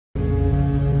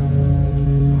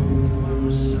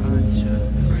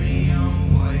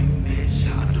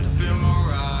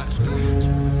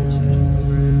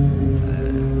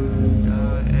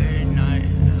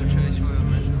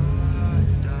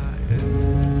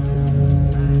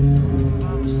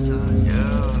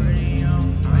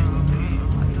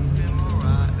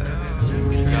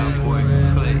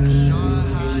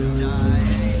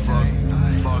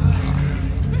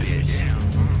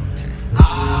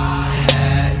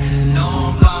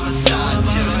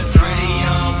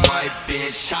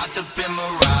hopped up in my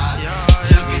ride.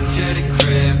 Took it to the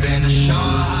crib and I show her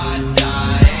how I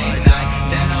die. Ain't night,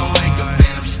 then I wake up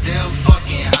and I'm still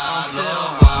fucking high.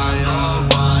 Lord,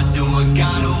 why do I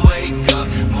gotta wake up?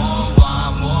 More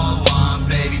wine,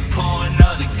 baby, pour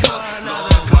another cup.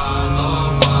 Lord,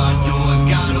 why do I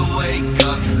gotta wake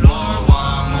up? More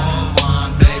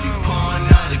wine, baby, pour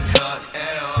another cup.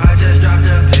 Ew. I just dropped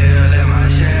a pill in my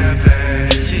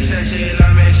champagne. She said she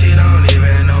love me, she don't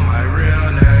even know my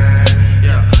real name.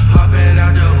 Yeah, hopping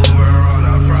out the Uber on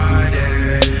a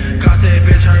Friday. Got that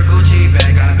bitch her Gucci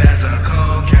bag, got bags of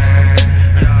cocaine.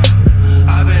 Yeah,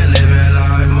 I've been living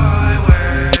life my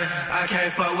way. I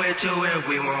can't fuck with you if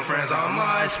we want friends on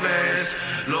MySpace.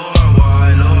 Lord,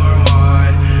 why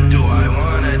do I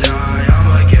wanna die?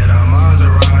 I'ma get a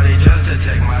Maserati just to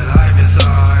take my life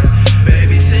inside.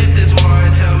 Baby, sip this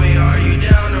wine, tell me are you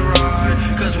down to ride?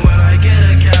 Cause when I get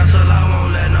a castle, I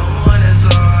won't let no one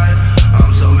inside.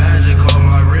 I'm so magical,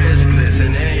 my wrist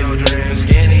glisten in your dreams.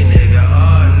 Skinny nigga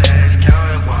up next,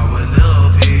 counting guap with Lil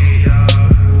Peep.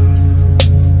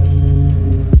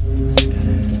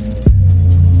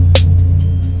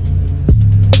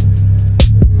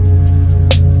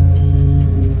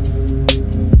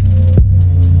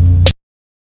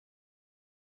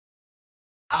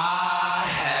 I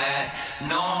had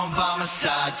no one by my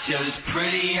side till this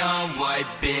pretty young white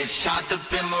bitch hopped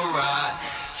up in my ride.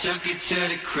 Took it to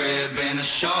the crib and I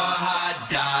show her how I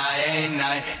die. Ain't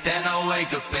night, then I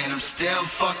wake up and I'm still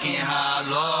fucking high.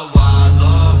 Lord,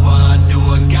 why do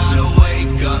I gotta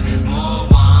wake up?